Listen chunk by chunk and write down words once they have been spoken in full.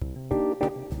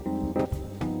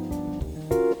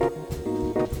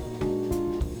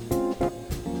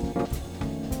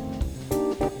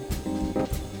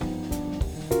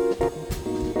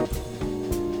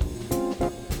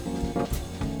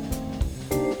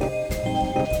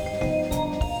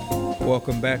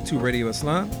welcome back to Radio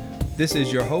Islam. This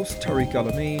is your host, Tariq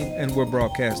Alameen, and we're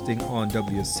broadcasting on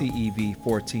WCEV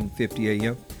 1450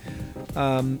 AM.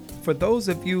 For those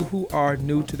of you who are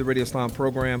new to the Radio Islam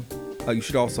program, you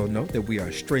should also note that we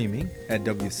are streaming at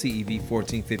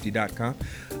WCEV1450.com.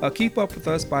 Keep up with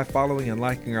us by following and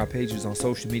liking our pages on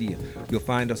social media. You'll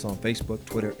find us on Facebook,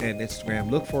 Twitter, and Instagram.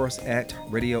 Look for us at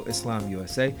Radio Islam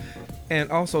USA. And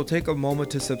also take a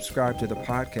moment to subscribe to the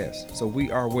podcast. So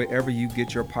we are wherever you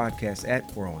get your podcasts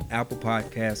at. We're on Apple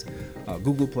Podcasts,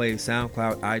 Google Play,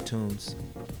 SoundCloud, iTunes.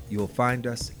 You'll find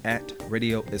us at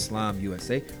Radio Islam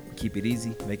USA. We keep it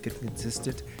easy, make it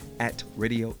consistent at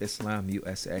Radio Islam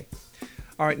USA.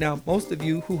 All right, now, most of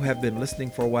you who have been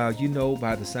listening for a while, you know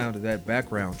by the sound of that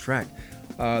background track,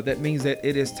 that means that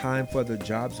it is time for the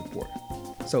Jobs Report.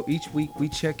 So each week we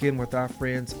check in with our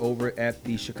friends over at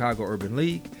the Chicago Urban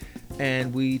League,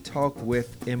 and we talk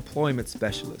with employment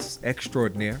specialists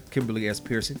extraordinaire, Kimberly S.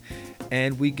 Pearson,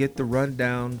 and we get the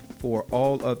rundown for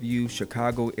all of you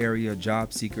Chicago area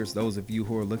job seekers, those of you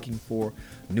who are looking for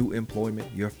new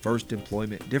employment, your first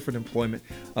employment, different employment,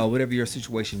 whatever your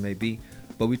situation may be.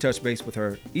 But we touch base with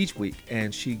her each week,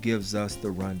 and she gives us the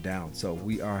rundown. So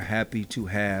we are happy to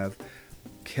have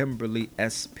Kimberly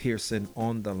S. Pearson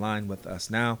on the line with us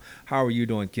now. How are you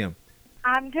doing, Kim?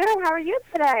 I'm good. How are you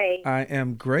today? I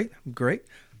am great. Great.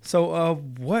 So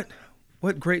what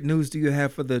great news do you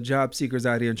have for the job seekers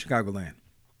out here in Chicagoland?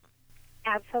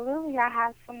 Absolutely. I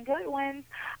have some good ones.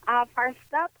 First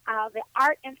up, the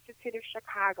Art Institute of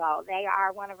Chicago. They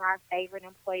are one of our favorite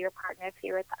employer partners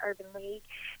here at the Urban League,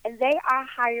 and they are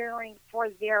hiring for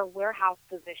their warehouse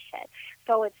position.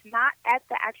 So it's not at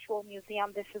the actual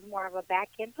museum. This is more of a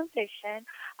back-end position.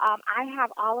 I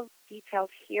have all of the details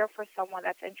here for someone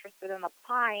that's interested in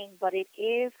applying, but it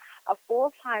is a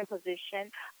full-time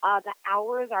position. The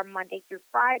hours are Monday through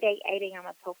Friday, 8 a.m.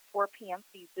 until 4 p.m.,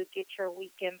 so you do get your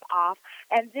weekends off.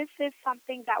 And this is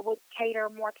something that would cater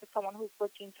more to someone who's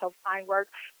looking to find work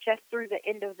just through the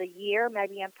end of the year,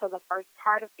 maybe until the first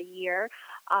part of the year.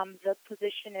 The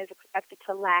position is expected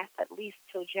to last at least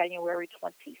till January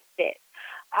 25th.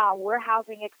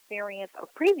 Warehousing experience, or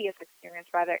previous experience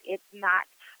rather, it's not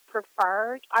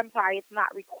preferred. It's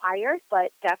not required,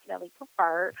 but definitely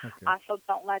preferred. Okay. So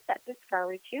don't let that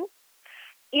discourage you.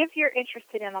 If you're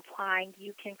interested in applying,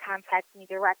 you can contact me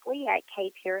directly at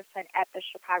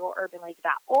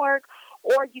kpearson@thechicagourbanleague.org,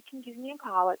 or you can give me a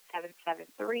call at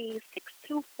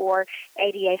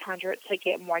 773-624-8800 to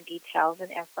get more details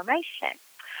and information.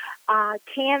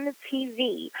 CAN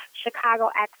TV,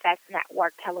 Chicago Access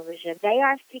Network Television, they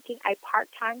are seeking a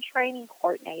part-time training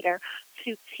coordinator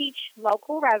to teach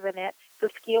local residents the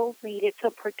skills needed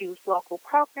to produce local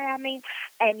programming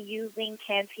and using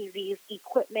CAN TV's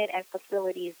equipment and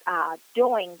facilities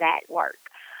doing that work.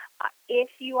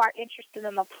 If you are interested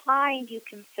in applying, you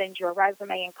can send your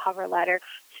resume and cover letter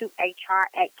to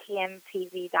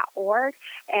hr@cantv.org,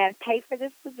 and pay for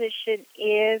this position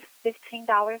is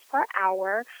 $15 per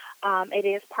hour. It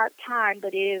is part-time,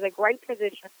 but it is a great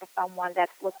position for someone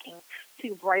that's looking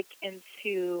to break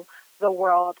into the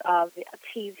world of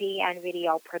TV and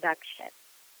video production.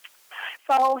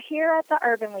 So here at the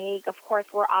Urban League, of course,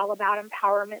 we're all about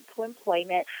empowerment to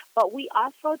employment, but we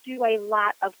also do a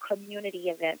lot of community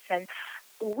events. And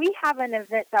we have an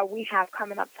event that we have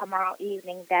coming up tomorrow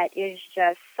evening that is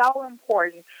just so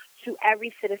important to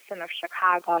every citizen of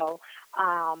Chicago.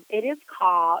 It is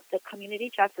called the Community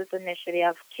Justice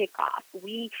Initiative Kickoff.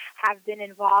 We have been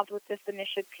involved with this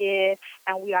initiative,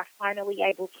 and we are finally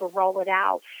able to roll it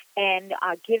out and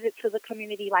give it to the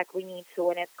community like we need to,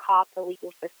 and it's called The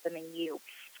Legal System and You.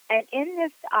 And in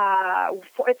this,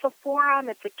 it's a forum,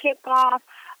 it's a kickoff.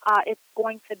 It's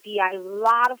going to be a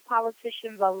lot of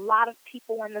politicians, a lot of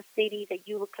people in the city that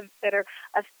you would consider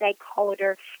a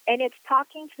stakeholder, and it's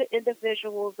talking to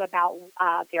individuals about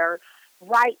their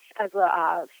rights as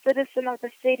a citizen of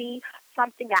the city,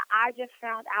 something that I just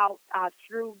found out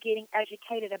through getting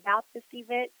educated about this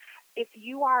event. If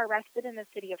you are arrested in the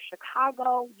city of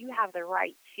Chicago, you have the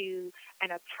right to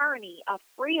an attorney, a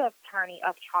free of charge,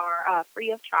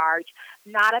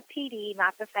 not a PD,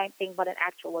 not the same thing, but an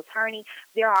actual attorney.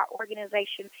 There are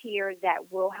organizations here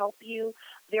that will help you.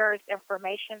 There's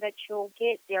information that you'll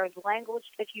get. There's language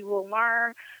that you will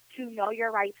learn to know your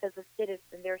rights as a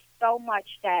citizen. There's so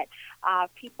much that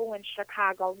people in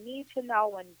Chicago need to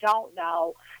know and don't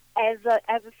know as a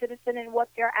citizen, and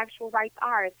what their actual rights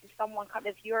are. If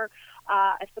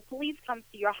the police comes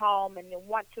to your home and they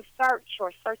want to search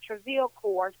your vehicle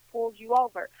or pulls you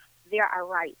over, there are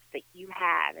rights that you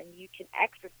have, and you can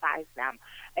exercise them.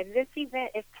 And this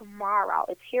event is tomorrow.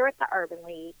 It's here at the Urban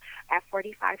League at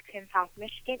 4510 South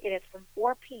Michigan. It is from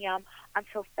 4 p.m.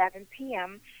 until 7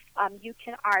 p.m. You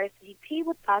can RSVP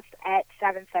with us at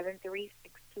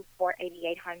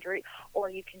 773-624-8800, or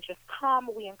you can just come.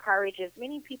 We encourage as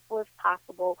many people as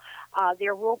possible.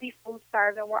 There will be food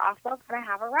served, and we're also going to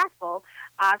have a raffle.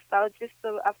 So just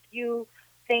a few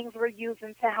things we're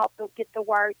using to help get the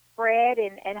word spread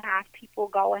and have people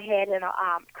go ahead and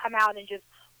come out and just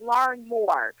learn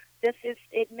more.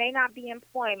 It may not be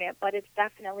employment, but it's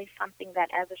definitely something that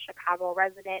as a Chicago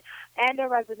resident and a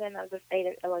resident of the state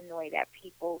of Illinois that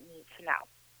people need to know.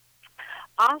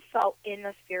 Also, in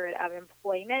the spirit of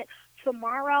employment,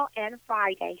 tomorrow and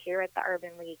Friday here at the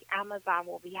Urban League, Amazon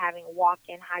will be having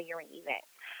walk-in hiring events.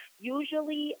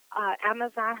 Usually,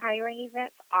 Amazon hiring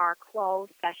events are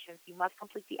closed sessions. You must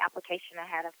complete the application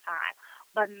ahead of time,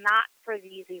 but not for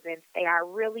these events. They are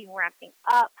really ramping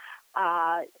up.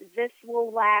 This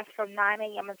will last from 9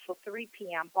 a.m. until 3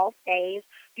 p.m. both days.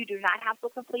 You do not have to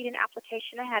complete an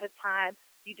application ahead of time.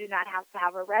 You do not have to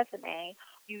have a resume.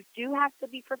 You do have to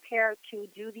be prepared to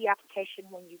do the application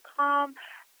when you come.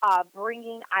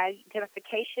 Bringing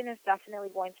identification is definitely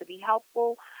going to be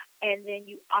helpful. And then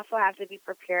you also have to be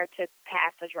prepared to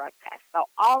pass a drug test. So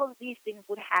all of these things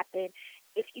would happen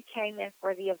if you came in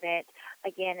for the event.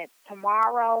 Again, it's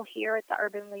tomorrow here at the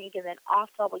Urban League, and then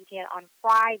also again on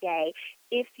Friday.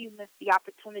 If you miss the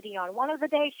opportunity on one of the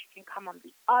days, you can come on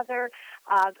the other.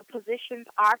 The positions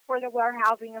are for the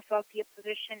warehousing associate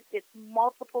position. It's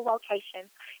multiple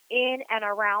locations in and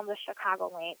around the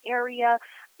Chicagoland area.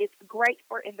 It's great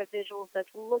for individuals that's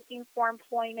looking for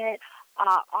employment,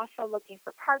 also looking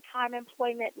for part-time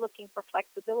employment, looking for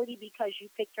flexibility because you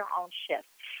pick your own shift.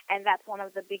 And that's one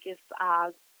of the biggest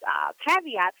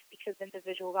caveats, because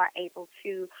individuals are able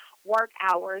to work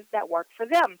hours that work for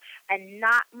them. And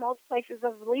not most places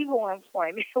of legal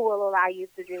employment will allow you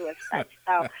to do as such.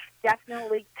 So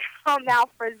definitely come out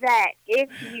for that if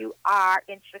you are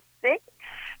interested.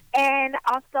 And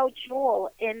also Jewel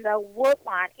in the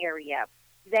Woodlawn area.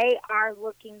 They are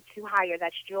looking to hire.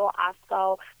 That's Jewel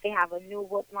Osco. They have a new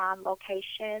Woodlawn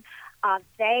location.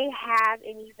 They have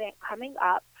an event coming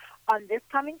up on this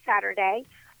coming Saturday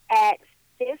at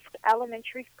Fisk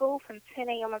Elementary School from 10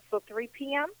 a.m. until 3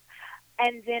 p.m.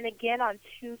 And then again on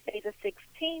Tuesday the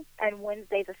 16th and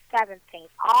Wednesday the 17th.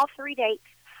 All 3 dates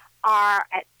are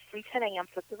from 10 a.m.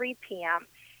 to 3 p.m.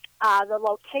 The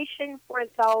location for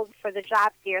the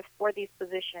job fairs for these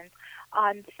positions,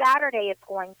 on Saturday it's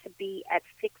going to be at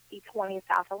 6020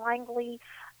 South of Langley.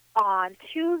 On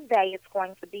Tuesday it's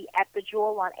going to be at the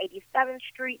Jewel on 87th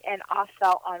Street, and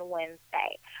also on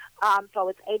Wednesday. So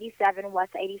it's 87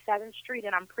 West 87th Street,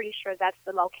 and I'm pretty sure that's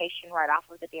the location right off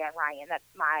of the Dan Ryan. That's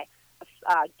my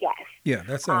guess. Yeah,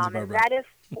 that sounds about right. That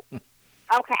is...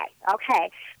 Okay.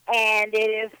 And it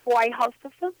is for a host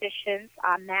of positions,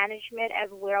 management as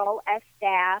well as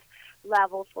staff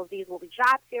levels. So these will be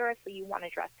job fairs, so you want to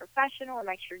dress professional and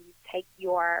make sure you take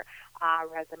your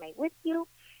resume with you.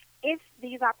 If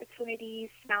these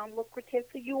opportunities sound lucrative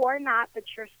to you or not, but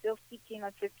you're still seeking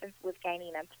assistance with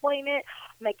gaining employment,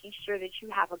 making sure that you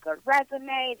have a good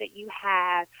resume, that you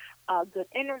have a good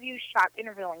interview, sharp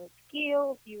interviewing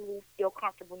skills, you feel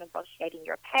comfortable negotiating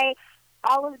your pay,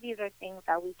 all of these are things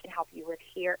that we can help you with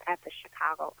here at the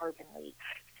Chicago Urban League.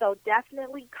 So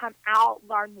definitely come out,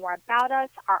 learn more about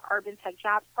us, our Urban Tech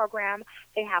Jobs program.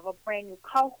 They have a brand new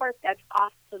cohort that's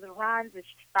off to the runs. It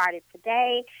started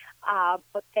today,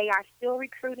 but they are still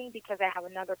recruiting because they have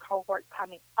another cohort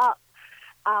coming up.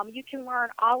 You can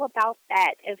learn all about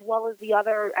that as well as the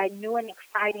other new and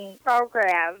exciting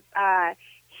programs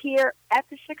here at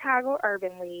the Chicago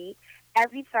Urban League.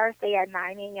 Every Thursday at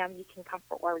 9 a.m., you can come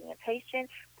for orientation,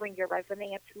 bring your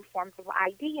resume and 2 forms of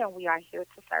ID, and we are here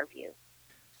to serve you.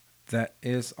 That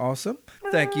is awesome.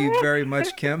 Thank you very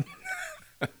much, Kim.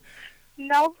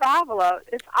 No problem.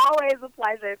 It's always a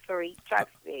pleasure, Tariq. Trust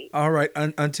me. All right.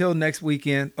 Until next week,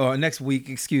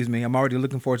 excuse me. I'm already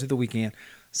looking forward to the weekend.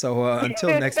 So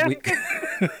until next week.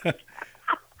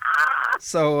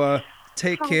 So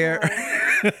take care.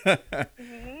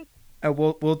 Mm-hmm. And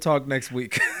we'll talk next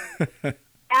week.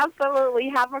 Absolutely.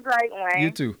 Have a great one. You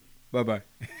too. Bye-bye.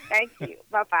 Thank you.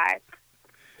 Bye-bye.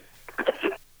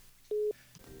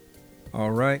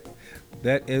 All right.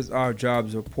 That is our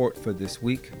jobs report for this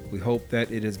week. We hope that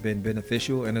it has been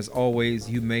beneficial. And as always,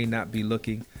 you may not be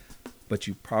looking, but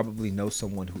you probably know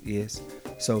someone who is.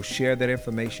 So share that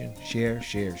information. Share.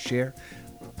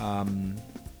 We're going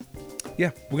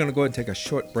to go ahead and take a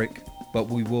short break, but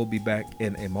we will be back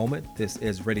in a moment. This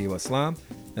is Radio Islam,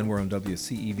 and we're on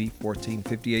WCEV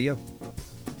 1450 AM.